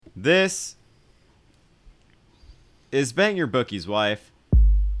This is Bang Your Bookie's Wife,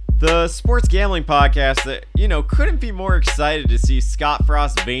 the sports gambling podcast that, couldn't be more excited to see Scott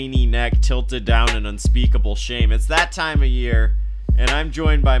Frost's veiny neck tilted down in unspeakable shame. It's that time of year, and I'm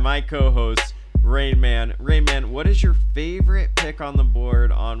joined by my co-host, Rain Man. Rain Man, what is your favorite pick on the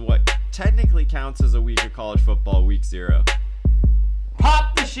board on what technically counts as a week of college football, week 0?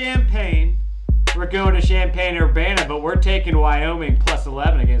 Pop the champagne. We're going to Champaign-Urbana, but we're taking Wyoming plus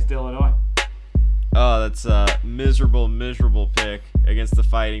 11 against Illinois. Oh, that's a miserable pick against the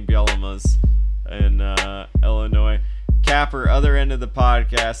Fighting Bielamas in Illinois. Capper, other end of the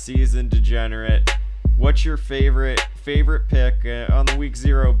podcast, seasoned degenerate. What's your favorite pick on the week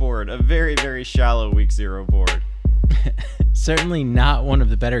 0 board? A very, very shallow week 0 board. Certainly not one of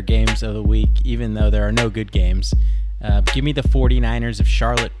the better games of the week, even though there are no good games. Give me the 49ers of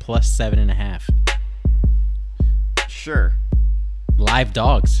Charlotte plus 7.5. Sure. Live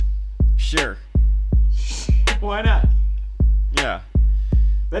dogs. Sure. Why not? Yeah.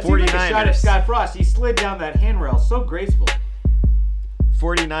 That seems like a shot at Scott Frost. He slid down that handrail so graceful.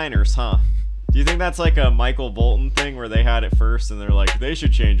 49ers, huh? Do you think that's like a Michael Bolton thing where they had it first and they're like, they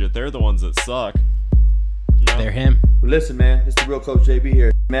should change it. They're the ones that suck. No? They're him. Well, listen, man. It's the real Coach JB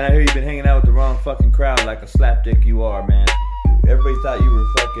here. Man, I hear you've been hanging out with the wrong fucking crowd like a slapdick you are, man. Everybody thought you were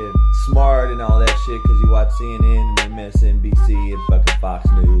fucking smart and all that shit because you watch CNN and MSNBC and fucking Fox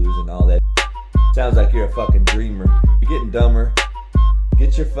News and all that. Sounds like you're a fucking dreamer. You're getting dumber.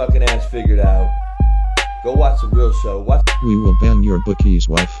 Get your fucking ass figured out. Go watch the real show. We will bang your bookie's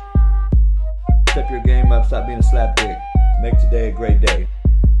wife. Step your game up. Stop being a slapdick. Make today a great day.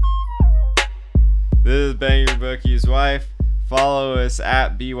 This is Bang Your Bookie's Wife. Follow us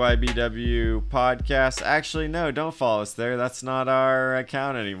at BYBW Podcast. Actually, no, don't follow us there. That's not our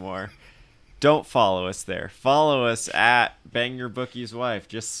account anymore. Don't follow us there. Follow us at Bang Your Bookie's Wife.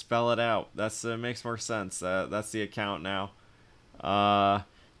 Just spell it out. That's makes more sense. That's the account now.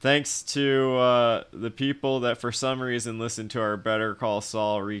 Thanks to the people that for some reason listened to our Better Call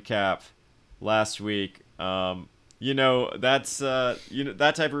Saul recap last week. That's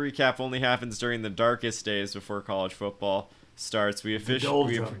that type of recap only happens during the darkest days before college football starts. We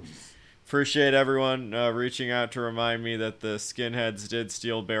appreciate everyone reaching out to remind me that the skinheads did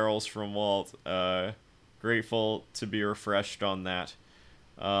steal barrels from Walt. Grateful to be refreshed on that.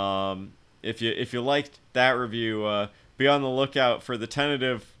 If you liked that review, be on the lookout for the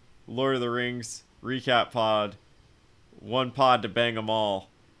tentative Lord of the Rings recap pod, one pod to bang 'em all,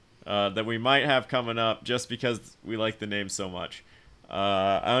 that we might have coming up just because we like the name so much.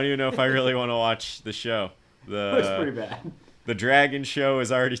 I don't even know if I really want to watch the show. It's pretty bad. The Dragon show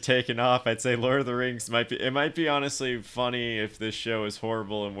is already taken off. I'd say Lord of the Rings might be honestly funny if this show is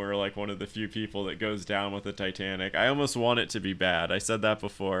horrible and we're like one of the few people that goes down with the Titanic. I almost want it to be bad. I said that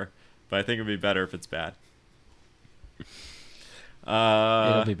before, but I think it'd be better if it's bad.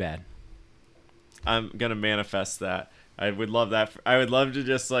 It'll be bad. I'm gonna manifest that. I would love that. I would love to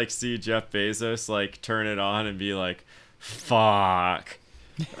just like see Jeff Bezos like turn it on and be like, "Fuck,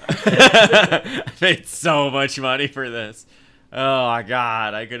 I paid so much money for this. Oh my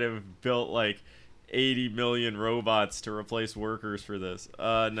god, I could have built like 80 million robots to replace workers for this."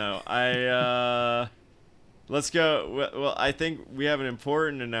 Let's go. Well, I think we have an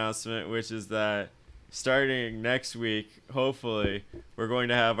important announcement, which is that starting next week, hopefully, we're going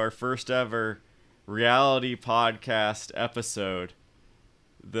to have our first ever reality podcast episode,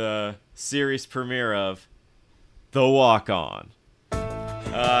 the series premiere of The Walk On.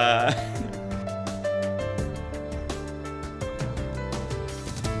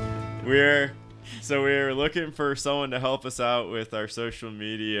 We're looking for someone to help us out with our social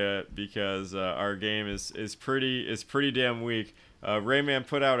media because our game is pretty damn weak. Rayman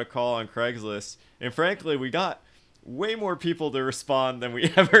put out a call on Craigslist, and frankly, we got way more people to respond than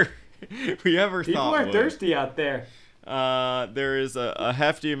we ever thought. People are thirsty out there. There is a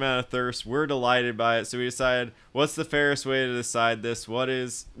hefty amount of thirst. We're delighted by it, so we decided, what's the fairest way to decide this? What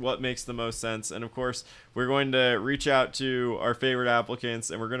makes the most sense? And of course, we're going to reach out to our favorite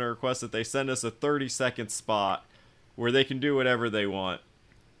applicants, and we're going to request that they send us a 30-second spot where they can do whatever they want.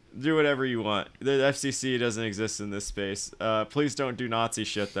 Do whatever you want. The FCC doesn't exist in this space. Please don't do Nazi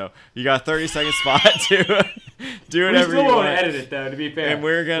shit, though. You got a 30-second spot to do whatever you want. We still won't edit it, though, to be fair. And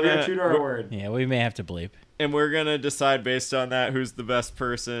we're gonna true to our word. Yeah, we may have to bleep. And we're going to decide based on that who's the best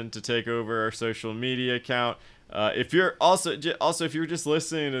person to take over our social media account. If you're if you're just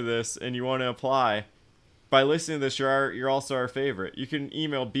listening to this and you want to apply, by listening to this, you're also our favorite. You can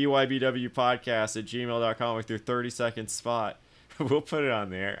email bybwpodcast@gmail.com with your 30-second spot. We'll put it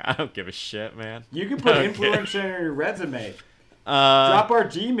on there. I don't give a shit, man. You can put influencer in your resume. Drop our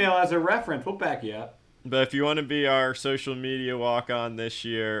Gmail as a reference. We'll back you up. But if you want to be our social media walk-on this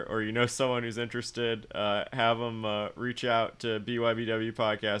year, or you know someone who's interested, have them reach out to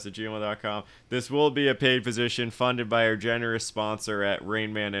bybwpodcast@gmail.com. This will be a paid position funded by our generous sponsor at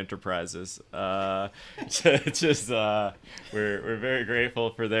Rainman Enterprises. We're very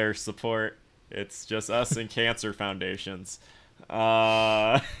grateful for their support. It's just us and cancer foundations. So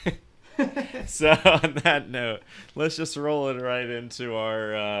on that note, let's just roll it right into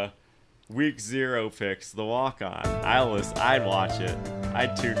our Week 0 picks, the walk-on. I'd watch it.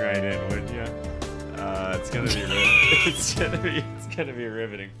 I'd tune right in, wouldn't you? It's gonna be it's gonna be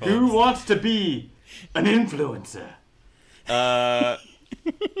riveting. Folks. Who wants to be an influencer?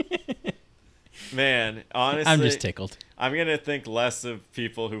 Man, honestly, I'm just tickled. I'm gonna think less of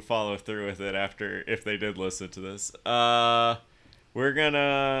people who follow through with it after if they did listen to this. We're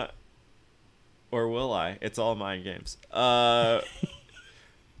gonna, or will I? It's all mind games.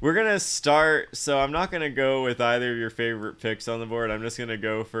 We're going to start, so I'm not going to go with either of your favorite picks on the board. I'm just going to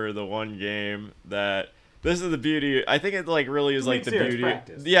go for the one game that, this is the beauty, I think it like really is like the beauty.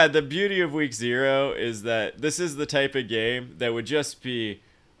 Practice. Yeah, the beauty of Week 0 is that this is the type of game that would just be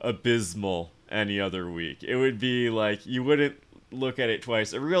abysmal any other week. It would be like, you wouldn't look at it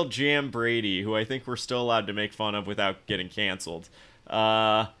twice. A real Jam Brady, who I think we're still allowed to make fun of without getting canceled.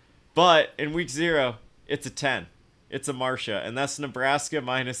 But in Week 0, it's a 10. It's a Marcia, and that's Nebraska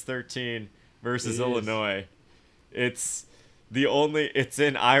 -13 versus Illinois. It's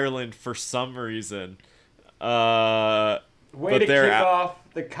in Ireland for some reason. Way to kick off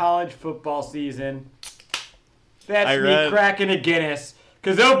the college football season. That's me cracking a Guinness.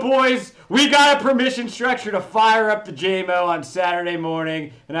 Because, oh, boys, we got a permission structure to fire up the JMO on Saturday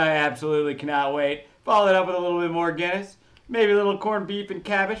morning, and I absolutely cannot wait. Follow it up with a little bit more Guinness. Maybe a little corned beef and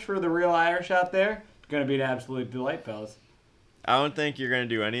cabbage for the real Irish out there. Going to be an absolute delight, fellas. I don't think you're going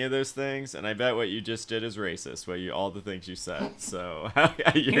to do any of those things, and I bet what you just did is racist, all the things you said. So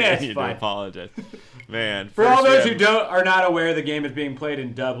you need to apologize. Man. For all those who are not aware, the game is being played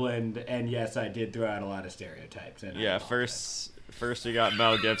in Dublin, and yes, I did throw out a lot of stereotypes. And yeah, first you got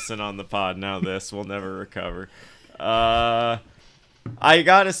Mel Gibson on the pod, now this. We'll never recover. I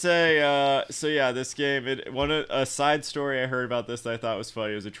gotta say, this game. A side story I heard about this that I thought was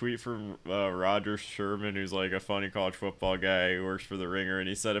funny. It was a tweet from Roger Sherman, who's like a funny college football guy who works for The Ringer, and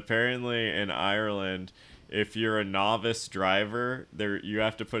he said apparently in Ireland, if you're a novice driver, you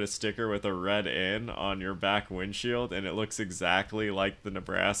have to put a sticker with a red N on your back windshield, and it looks exactly like the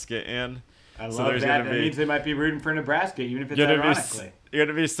Nebraska N. I love that. That means they might be rooting for Nebraska, even if it's ironically. There's going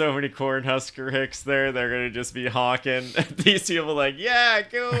to be so many Cornhusker hicks there. They're going to just be hawking these people like, yeah,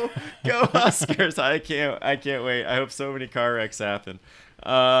 go Huskers. I can't wait. I hope so many car wrecks happen. So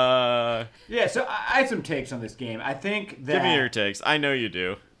I have some takes on this game. I think that... Give me your takes. I know you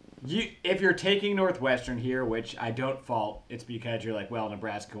do. If you're taking Northwestern here, which I don't fault, it's because you're like, well,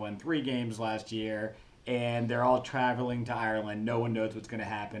 Nebraska won 3 games last year, and they're all traveling to Ireland. No one knows what's going to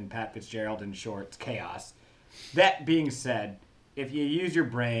happen. Pat Fitzgerald in shorts, chaos. That being said, if you use your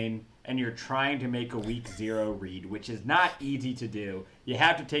brain and you're trying to make a Week 0 read, which is not easy to do, you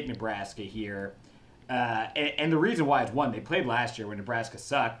have to take Nebraska here. And the reason why is, one, they played last year when Nebraska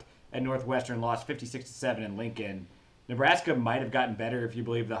sucked, and Northwestern lost 56-7 in Lincoln. Nebraska might have gotten better if you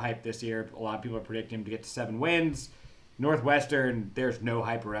believe the hype this year. A lot of people are predicting them to get to 7 wins. Northwestern, there's no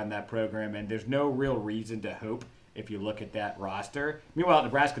hype around that program, and there's no real reason to hope if you look at that roster. Meanwhile, at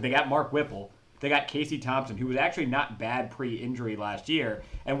Nebraska, they got Mark Whipple. They got Casey Thompson, who was actually not bad pre-injury last year.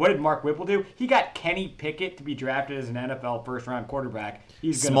 And what did Mark Whipple do? He got Kenny Pickett to be drafted as an NFL first-round quarterback.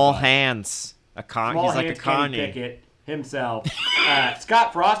 He's small hands. He's like a Connie. Kenny Pickett himself.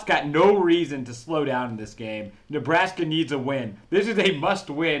 Scott Frost got no reason to slow down in this game. Nebraska needs a win. This is a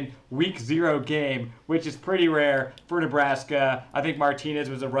must-win Week 0 game, which is pretty rare for Nebraska. I think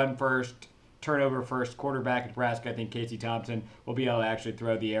Martinez was a run-first, turnover-first quarterback at Nebraska. I think Casey Thompson will be able to actually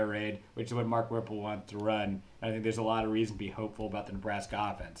throw the air raid, which is what Mark Whipple wants to run. I think there's a lot of reason to be hopeful about the Nebraska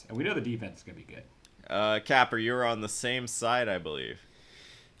offense. And we know the defense is going to be good. Capper, you're on the same side, I believe.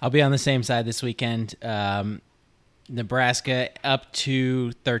 I'll be on the same side this weekend. Nebraska up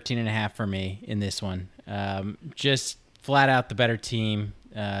to 13.5 for me in this one. Just flat out the better team.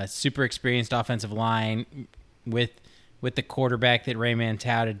 Super experienced offensive line with the quarterback that Rayman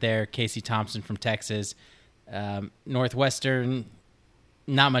touted there, Casey Thompson from Texas. Northwestern,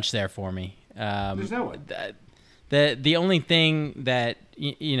 not much there for me. There's no one. The only thing that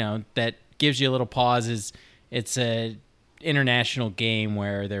that gives you a little pause is it's a international game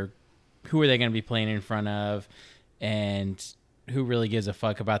where who are they going to be playing in front of, and who really gives a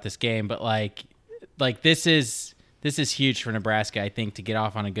fuck about this game? But like this is this is huge for Nebraska, I think, to get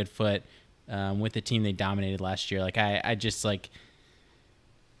off on a good foot with the team they dominated last year. Like I just like,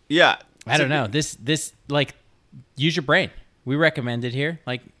 Yeah. I don't know. This like, use your brain. We recommend it here.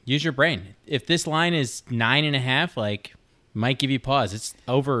 Like, use your brain. If this line is 9.5, like, might give you pause. It's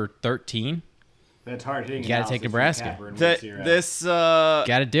over 13. That's hard hitting. You got to take Nebraska. This Got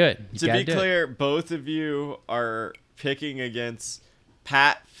to do it. You to gotta be do it. clear, both of you are picking against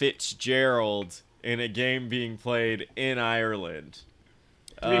Pat Fitzgerald in a game being played in Ireland.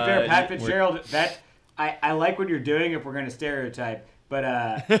 To be fair, Pat Fitzgerald, I like what you're doing if we're going to stereotype,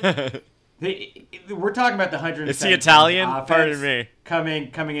 but we're talking about the 100. Is he Italian? Pardon me.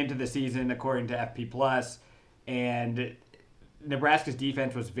 Coming into the season, according to FP Plus, and Nebraska's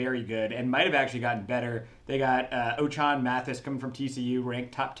defense was very good and might have actually gotten better. They got Ochan Mathis coming from TCU,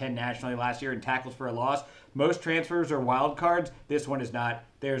 ranked top 10 nationally last year in tackles for a loss. Most transfers are wild cards. This one is not.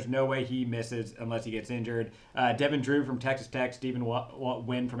 There's no way he misses unless he gets injured. Devin Drew from Texas Tech, Stephen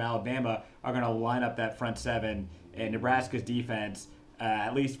Wynn from Alabama are going to line up that front seven. And Nebraska's defense,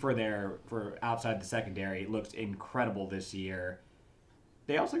 at least for outside the secondary, looks incredible this year.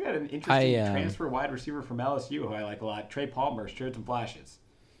 They also got an interesting transfer wide receiver from LSU who I like a lot. Trey Palmer showed some flashes.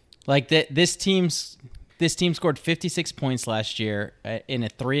 Like this team scored 56 points last year in a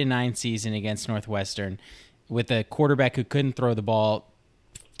 3-9 season against Northwestern, with a quarterback who couldn't throw the ball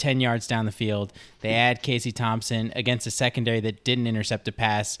 10 yards down the field. They add Casey Thompson against a secondary that didn't intercept a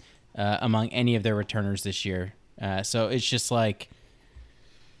pass among any of their returners this year. So it's just like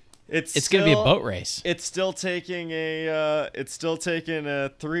it's going to be a boat race. It's still taking a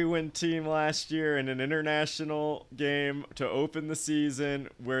 3-win team last year in an international game to open the season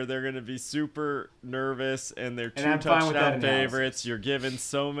where they're going to be super nervous and they're 2 touchdown favorites. You're given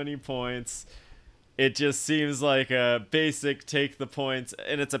so many points. It just seems like a basic take the points,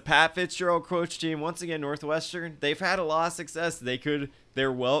 and it's a Pat Fitzgerald coach team. Once again, Northwestern, they've had a lot of success. They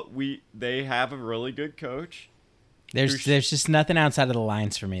have a really good coach. There's just nothing outside of the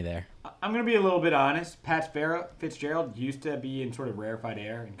lines for me there. I'm going to be a little bit honest. Pat Fitzgerald used to be in sort of rarefied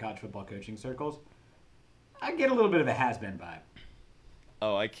air in college football coaching circles. I get a little bit of a has-been vibe.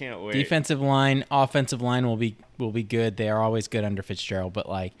 Oh, I can't wait. Defensive line, offensive line will be good. They are always good under Fitzgerald, but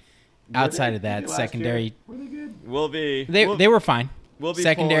like outside of that, secondary, were they good? Will be. They were fine. We'll be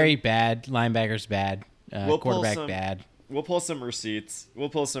secondary bad, linebackers bad, quarterback bad. We'll pull some receipts.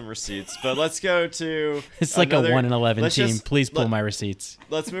 But let's go to. It's like a 1-11 team. Please pull my receipts.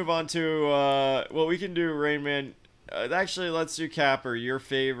 Let's move on to what we can do, Rain Man. Actually, let's do Capper. Your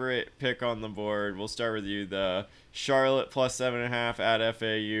favorite pick on the board. We'll start with you. The Charlotte plus 7.5 at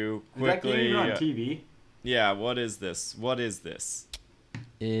FAU. Quickly, is that game even on TV? Yeah. What is this?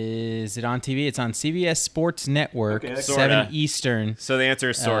 Is it on TV? It's on CBS Sports Network, okay, 7 Eastern. So the answer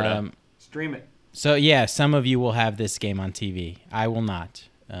is sorta. Stream it. So, yeah, some of you will have this game on TV. I will not.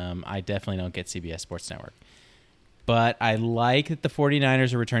 I definitely don't get CBS Sports Network. But I like that the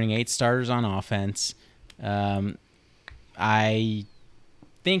 49ers are returning 8 starters on offense. I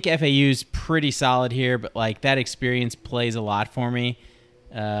think FAU's pretty solid here, but, like, that experience plays a lot for me.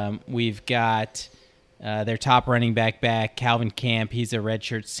 We've got their top running back, Calvin Camp. He's a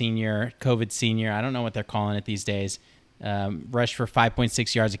redshirt senior, COVID senior. I don't know what they're calling it these days. Rushed for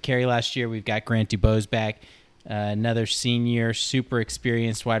 5.6 yards a carry last year. We've got Grant Dubose back, another senior, super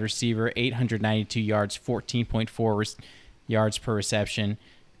experienced wide receiver, 892 yards, 14.4 yards per reception.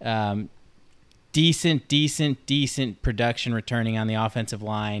 Decent production returning on the offensive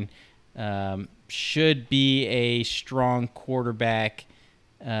line. Should be a strong quarterback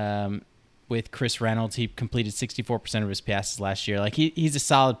with Chris Reynolds. He completed 64% of his passes last year. Like he's a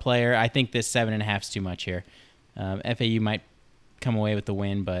solid player. I think this 7.5 is too much here. FAU might come away with the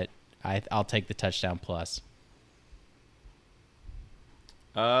win, but I'll take the touchdown plus.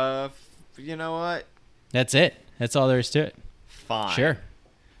 You know what? That's it. That's all there is to it. Fine. Sure.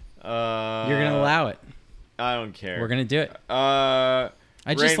 You're gonna allow it. I don't care. We're gonna do it.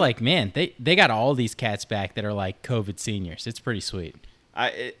 Man, they got all these cats back that are like COVID seniors. It's pretty sweet.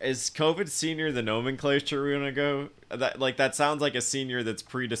 Is COVID senior the nomenclature we're gonna go? That sounds like a senior that's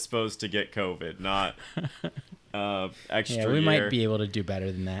predisposed to get COVID, not extra. Yeah, we year. might be able to do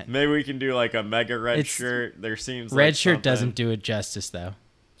better than that. Maybe we can do like a mega red shirt. There seems red like shirt something. doesn't do it justice though.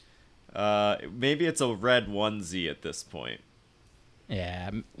 Maybe it's a red onesie at this point. Yeah,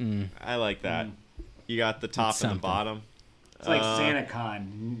 I like that. You got the top and the bottom. It's like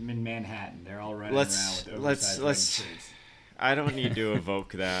SantaCon in Manhattan. They're all running around with oversized red shirts. I don't need to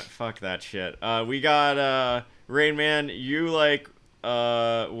evoke that. Fuck that shit. We got Rain Man. You like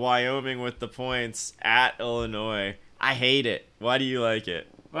Wyoming with the points at Illinois. I hate it. Why do you like it?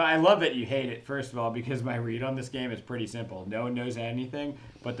 Well, I love that you hate it, first of all, because my read on this game is pretty simple. No one knows anything,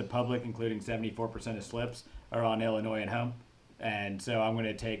 but the public, including 74% of slips, are on Illinois at home. And so I'm going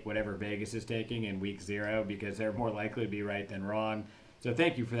to take whatever Vegas is taking in week 0 because they're more likely to be right than wrong. So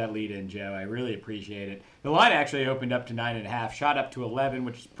thank you for that lead-in, Joe. I really appreciate it. The line actually opened up to 9.5, shot up to 11,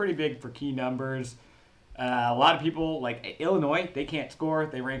 which is pretty big for key numbers. A lot of people, like Illinois, they can't score.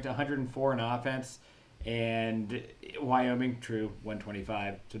 They ranked 104 in offense. And Wyoming, true,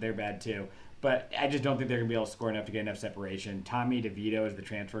 125, so they're bad too. But I just don't think they're going to be able to score enough to get enough separation. Tommy DeVito is the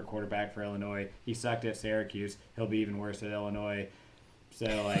transfer quarterback for Illinois. He sucked at Syracuse. He'll be even worse at Illinois. So,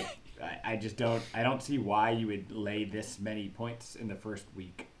 like, I just don't see why you would lay this many points in the first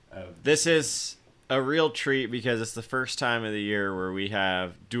week of. This is a real treat because it's the first time of the year where we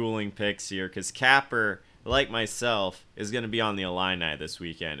have dueling picks here. Because Capper, like myself, is going to be on the Illini this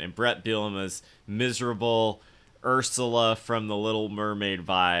weekend, and Brett Bielema's miserable Ursula from the Little Mermaid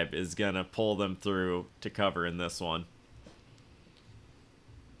vibe is going to pull them through to cover in this one.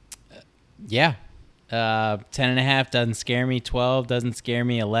 Yeah. 10.5 doesn't scare me. 12 doesn't scare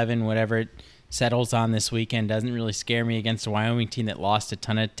me. 11, whatever it settles on this weekend, doesn't really scare me against a Wyoming team that lost a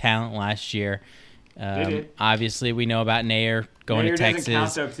ton of talent last year. Obviously, we know about Nair going to Texas. Doesn't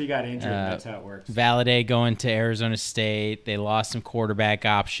count though because he got injured. That's how it works. Valade going to Arizona State. They lost some quarterback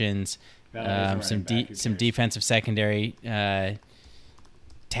options. Some defensive secondary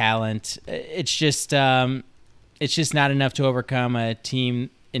talent. It's just not enough to overcome a team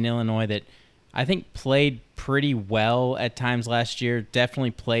in Illinois that I think played pretty well at times last year.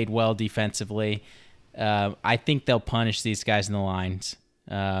 Definitely played well defensively. I think they'll punish these guys in the lines.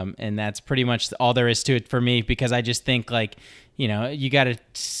 And that's pretty much all there is to it for me because I just think you got a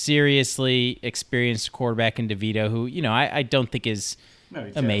seriously experienced quarterback in DeVito who, I don't think is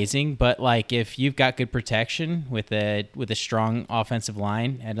amazing, but if you've got good protection with a strong offensive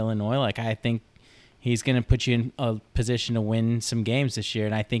line at Illinois, I think he's going to put you in a position to win some games this year,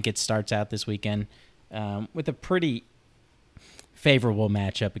 and I think it starts out this weekend with a pretty favorable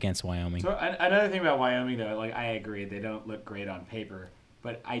matchup against Wyoming. So another thing about Wyoming, though, I agree they don't look great on paper,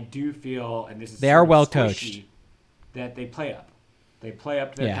 but I do feel, and this is they are well coached, that they play up. They play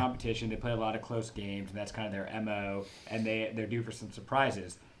up to their competition. They play a lot of close games, and that's kind of their MO, and they're due for some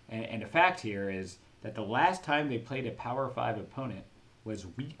surprises. And a fact here is that the last time they played a Power 5 opponent was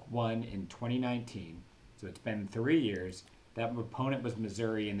week 1 in 2019. So it's been 3 years. That opponent was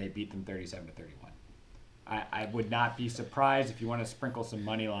Missouri, and they beat them 37-31. I would not be surprised if you want to sprinkle some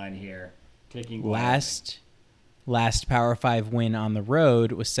money line here. Taking last Power 5 win on the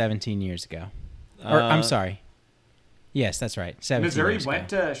road was 17 years ago. I'm sorry. Yes, that's right. 17 Missouri years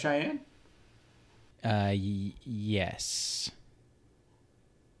went ago. to Cheyenne? Yes.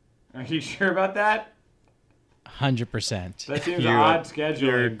 Are you sure about that? 100%. That seems odd scheduling.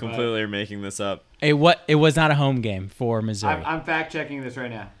 You're completely making this up. It was not a home game for Missouri. I'm fact checking this right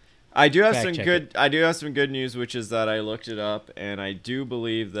now. I do have some good news, which is that I looked it up, and I do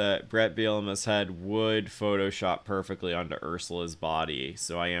believe that Brett Bielema's head would Photoshop perfectly onto Ursula's body.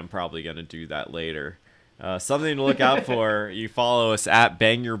 So I am probably going to do that later. Something to look out for. You follow us at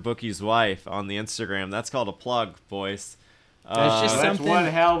Bang Your Bookie's Wife on the Instagram. That's called a plug, boys. That's one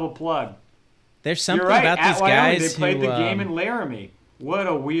hell of a plug. There's something You're right. about At these Wyoming, guys they played who, the game in Laramie. What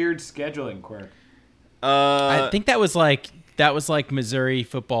a weird scheduling quirk. I think that was like Missouri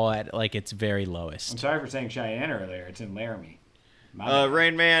football at its very lowest. I'm sorry for saying Cheyenne earlier. It's in Laramie.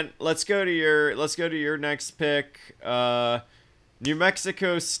 Rain Man, let's go to your next pick. New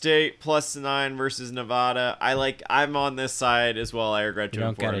Mexico State +9 versus Nevada. I'm on this side as well. I regret to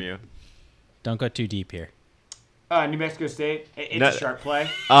inform you. Don't go too deep here. New Mexico State. It's a sharp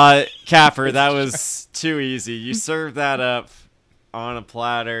play. Caffer, that was too easy. You served that up on a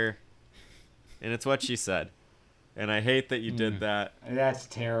platter, and it's what she said. And I hate that you did that. That's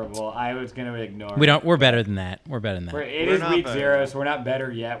terrible. I was going to ignore it. We're better than that. It is week 0, so we're not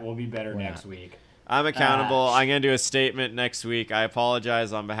better yet. We'll be better next week. I'm accountable. I'm going to do a statement next week. I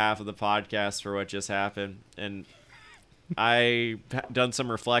apologize on behalf of the podcast for what just happened. And I've done some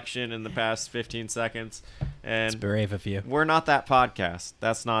reflection in the past 15 seconds. And it's brave of you. We're not that podcast.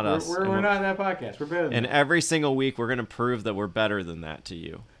 That's not us. We're not that podcast. We're better than that. And every single week, we're going to prove that we're better than that to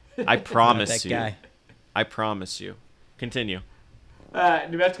you. I promise you. Guy. I promise you. Continue.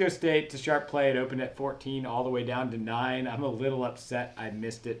 New Mexico State to sharp play. It opened at 14 all the way down to 9. I'm a little upset I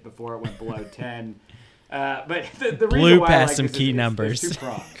missed it before it went below 10. But the reason why past I like some this key is numbers. It's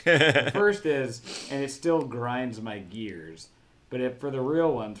two-pronged. The first is, and it still grinds my gears, but for the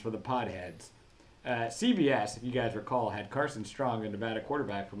real ones, for the potheads, CBS, if you guys recall, had Carson Strong, a Nevada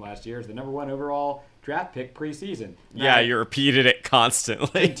quarterback from last year, as the number 1 overall draft pick preseason. Yeah, you repeated it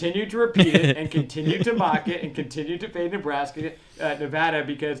constantly. Continued to repeat it and continued to mock it and continued to fade Nevada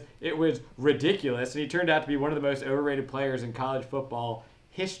because it was ridiculous. And he turned out to be one of the most overrated players in college football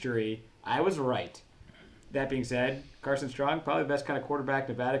history. I was right. That being said, Carson Strong, probably the best kind of quarterback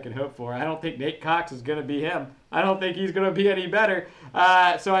Nevada can hope for. I don't think Nate Cox is going to be him. I don't think he's going to be any better.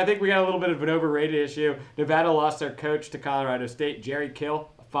 So I think we got a little bit of an overrated issue. Nevada lost their coach to Colorado State, Jerry Kill,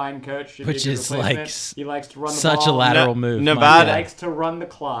 a fine coach. Which is like he likes to run the such ball. a lateral move. Nevada He likes to run the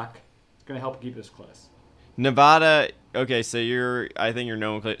clock. It's going to help keep this close. Nevada. Okay, so I think you're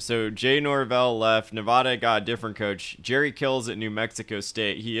known. So Jay Norvell left. Nevada got a different coach. Jerry Kill's at New Mexico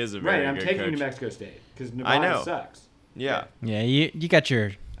State. He is a very I'm good taking coach. New Mexico State because I Nevada know. sucks. Yeah. Yeah, you got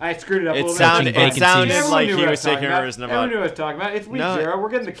your. I screwed it up a It little sounded bit. Vacancies. like Everyone knew he what I was taking talking over as about. Everyone knew Nevada. what I was talking about. It's week No, 0. We're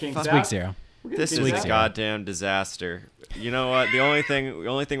getting the kinks It's out. week 0. We're getting This the is kinks a out. goddamn disaster. You know what? The only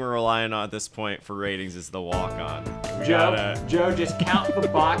thing we're relying on at this point for ratings is the walk-on. Joe, just count the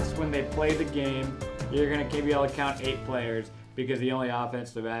box when they play the game. You're going to be able to count 8 players because the only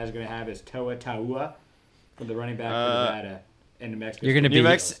offense Nevada is going to have is Toa Taua for the running back for Nevada and New Mexico. You're gonna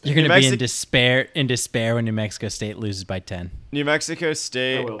State. be New in despair when New Mexico State loses by 10. New Mexico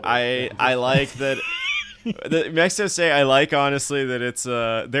State. will be. I like that. The Mexico State, I like honestly that it's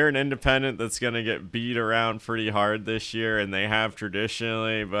they're an independent that's gonna get beat around pretty hard this year, and they have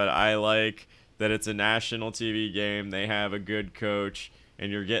traditionally. But I like that it's a national TV game. They have a good coach,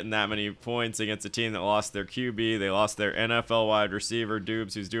 and you're getting that many points against a team that lost their QB. They lost their NFL wide receiver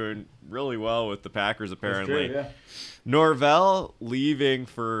Dubes, who's doing really well with the Packers apparently. That's true, yeah. Norvell leaving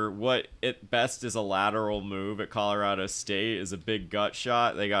for what at best is a lateral move at Colorado State is a big gut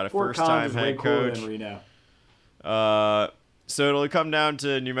shot. They got a Fort first-time Collins is way head cooler coach. than Reno. So it'll come down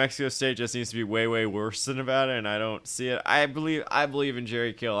to New Mexico State just needs to be way, way worse than Nevada, and I don't see it. I believe in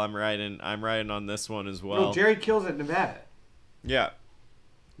Jerry Kill. I'm riding on this one as well. No, Jerry Kill's at Nevada. Yeah.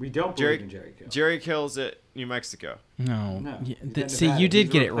 We don't believe in Jerry Kill. Jerry Kill's at New Mexico. No, Yeah, he's at see, Nevada. you did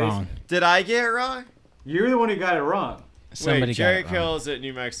He's get it replacing- wrong. Did I get it wrong? You're the one who got it wrong. Somebody Wait, Jerry got it wrong. Kill's at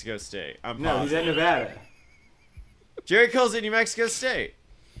New Mexico State. I'm No, he's positive. at Nevada. Jerry Kill's at New Mexico State.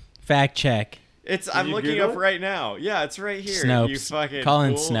 Fact check. I'm you looking Google up it? right now. Yeah, it's right here. Snopes. You fucking Call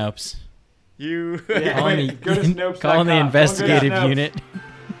in fool. Snopes. You. Yeah, Call in wait, go to Snopes.com. call in the Don't go to investigative Snopes. unit.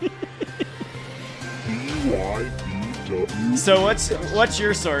 So what's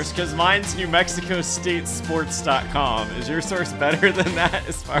your source? Because mine's NewMexicoStateSports.com. Is your source better than that?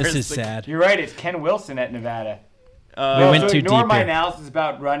 As far This as is the, sad. You're right. It's Ken Wilson at Nevada. We went so too ignore deep my here. analysis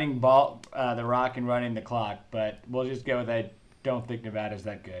about running the rock and running the clock, but we'll just go with I don't think Nevada's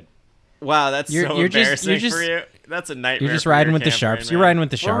that good. Wow, that's You're- so you're just- embarrassing you're just- for you. That's a nightmare. You're just for riding your with the campaign, Sharps. You're man. riding with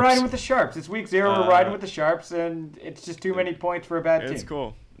the We're Sharps. riding with the Sharps. It's week 0. We're riding with the Sharps, and it's just too many points for a bad team. It's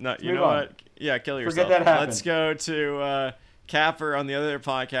cool. No, you move know on. what? Yeah, kill Forget yourself. that happened. Let's go to Capper on the other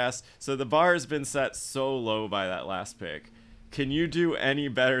podcast. So the bar has been set so low by that last pick. Can you do any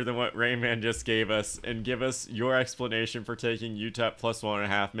better than what Rayman just gave us and give us your explanation for taking UTEP plus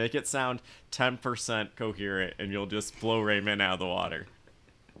 1.5? Make it sound 10% coherent, and you'll just blow Rayman out of the water.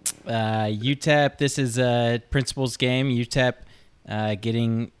 UTEP, this is a principals game. UTEP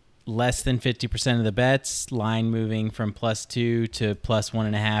getting less than 50% of the bets. Line moving from +2 to plus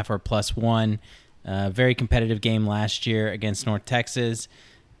 1.5 or +1. Very competitive game last year against North Texas.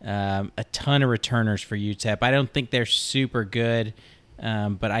 A ton of returners for UTEP. I don't think they're super good,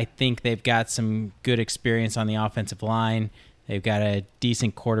 but I think they've got some good experience on the offensive line. They've got a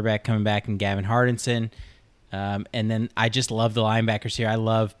decent quarterback coming back in Gavin Hardinson. And then I just love the linebackers here. I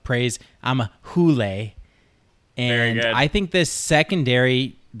love Praise. I'm a Hule. Very And good. I think the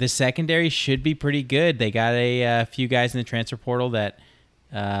secondary should be pretty good. They got a few guys in the transfer portal that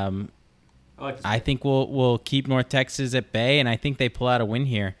I think will keep North Texas at bay, and I think they pull out a win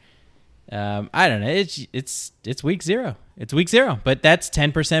here. I don't know. It's week 0. It's week 0, but that's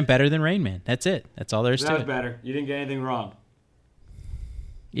 10% better than Rain Man. That's it. That's all there is That to was it. better. You didn't get anything wrong.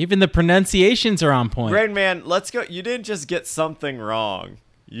 Even the pronunciations are on point. Rayman, let's go. You didn't just get something wrong.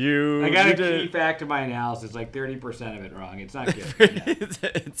 I got you a did- key fact of my analysis, like 30% of it wrong. It's not good.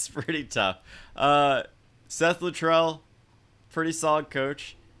 It's pretty tough. Seth Luttrell, pretty solid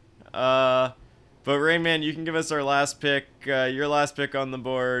coach. But Rayman, you can give us our last pick. Your last pick on the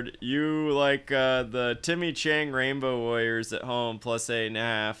board. You like the Timmy Chang Rainbow Warriors at home plus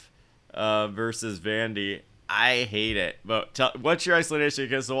 8.5 versus Vandy. I hate it. But what's your explanation?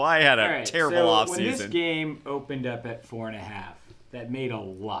 Because Hawaii had a All right, terrible so offseason. when this game opened up at 4.5, that made a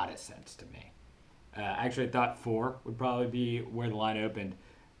lot of sense to me. I actually thought 4 would probably be where the line opened.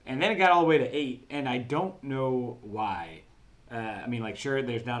 And then it got all the way to 8, and I don't know why. I mean, like, sure,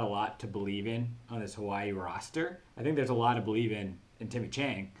 there's not a lot to believe in on this Hawaii roster. I think there's a lot to believe in Timmy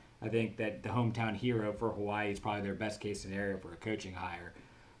Chang. I think that the hometown hero for Hawaii is probably their best case scenario for a coaching hire.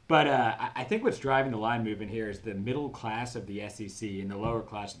 But I think what's driving the line movement here is the middle class of the SEC and the lower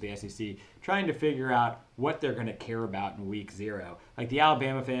class of the SEC trying to figure out what they're going to care about in week 0. Like the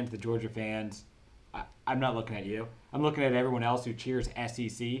Alabama fans, the Georgia fans, I'm not looking at you. I'm looking at everyone else who cheers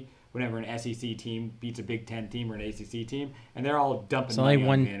SEC whenever an SEC team beats a Big Ten team or an ACC team, and they're all dumping money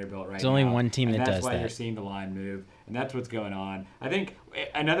on Vanderbilt right now. There's only one team that does that. That's why you're seeing the line move, and that's what's going on. I think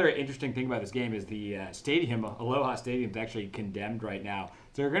another interesting thing about this game is the stadium, Aloha Stadium, is actually condemned right now.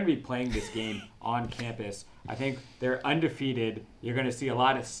 So they're going to be playing this game on campus. I think they're undefeated. You're going to see a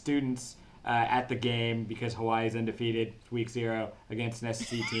lot of students at the game because Hawaii is undefeated. It's week 0 against an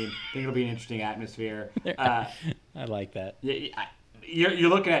SEC team. I think it'll be an interesting atmosphere. I like that. You're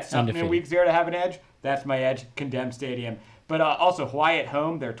looking at something in week 0 to have an edge. That's my edge. Condemned stadium. But also Hawaii at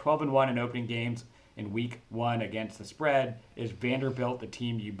home. They're 12-1 in opening games in week 1 against the spread. Is Vanderbilt the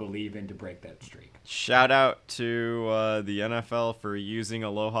team you believe in to break that streak? Shout out to the NFL for using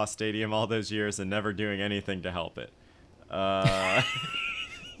Aloha Stadium all those years and never doing anything to help it.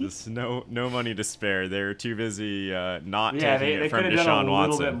 Just no money to spare. They were too busy not taking it from Deshaun Watson. They could have done a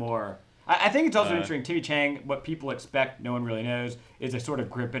little bit more. I think it's also interesting. Timmy Chang, what people expect, no one really knows, is a sort of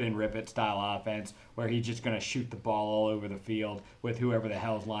grip it and rip it style offense where he's just going to shoot the ball all over the field with whoever the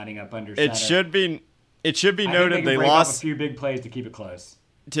hell's lining up under center. It should be noted they lost a few big plays to keep it close.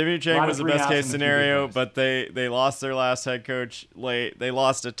 Timmy Chang was the best case scenario, but they lost their last head coach late. They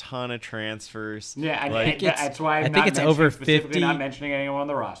lost a ton of transfers. Yeah, that's why I think it's over 50. Not mentioning anyone on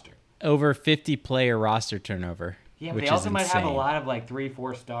the roster. Over 50 player roster turnover. Yeah, but they also might have a lot of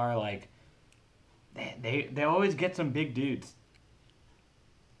 3-4 star They always get some big dudes.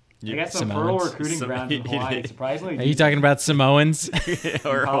 They got some fertile recruiting grounds in Hawaii. Surprisingly, are you talking about Samoans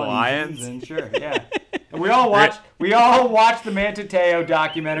or Hawaiians? Sure, yeah. And we all watched the Mantateo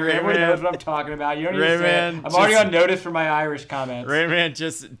documentary. Everyone knows what I'm talking about. You don't need to say it. I'm already on notice for my Irish comments. Rayman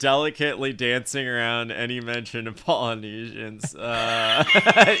just delicately dancing around any mention of Polynesians.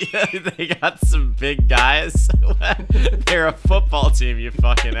 They got some big guys. They're a football team, you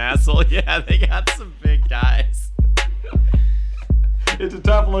fucking asshole. Yeah, they got some big guys. It's a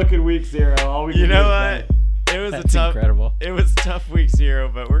tough look in week 0. You know what? Incredible. It was a tough week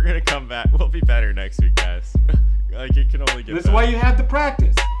 0, but we're gonna come back. We'll be better next week, guys. It can only get. This is why you have to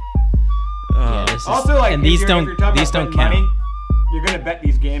practice. Also, these don't count. Money, you're gonna bet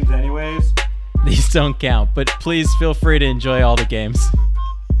these games anyways. These don't count, but please feel free to enjoy all the games.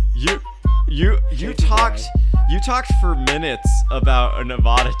 You talked for minutes about a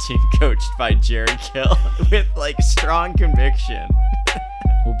Nevada team coached by Jerry Kill with strong conviction.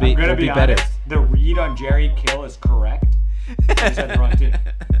 We'll be better. Honest, the read on Jerry Kill is correct. He said the wrong team.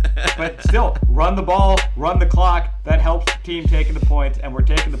 But still, run the ball, run the clock. That helps the team taking the points, and we're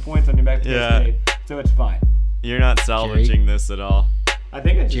taking the points on New Mexico State, so it's fine. You're not salvaging this at all. I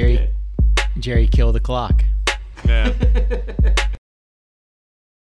think I just did. Jerry Kill the clock. Man.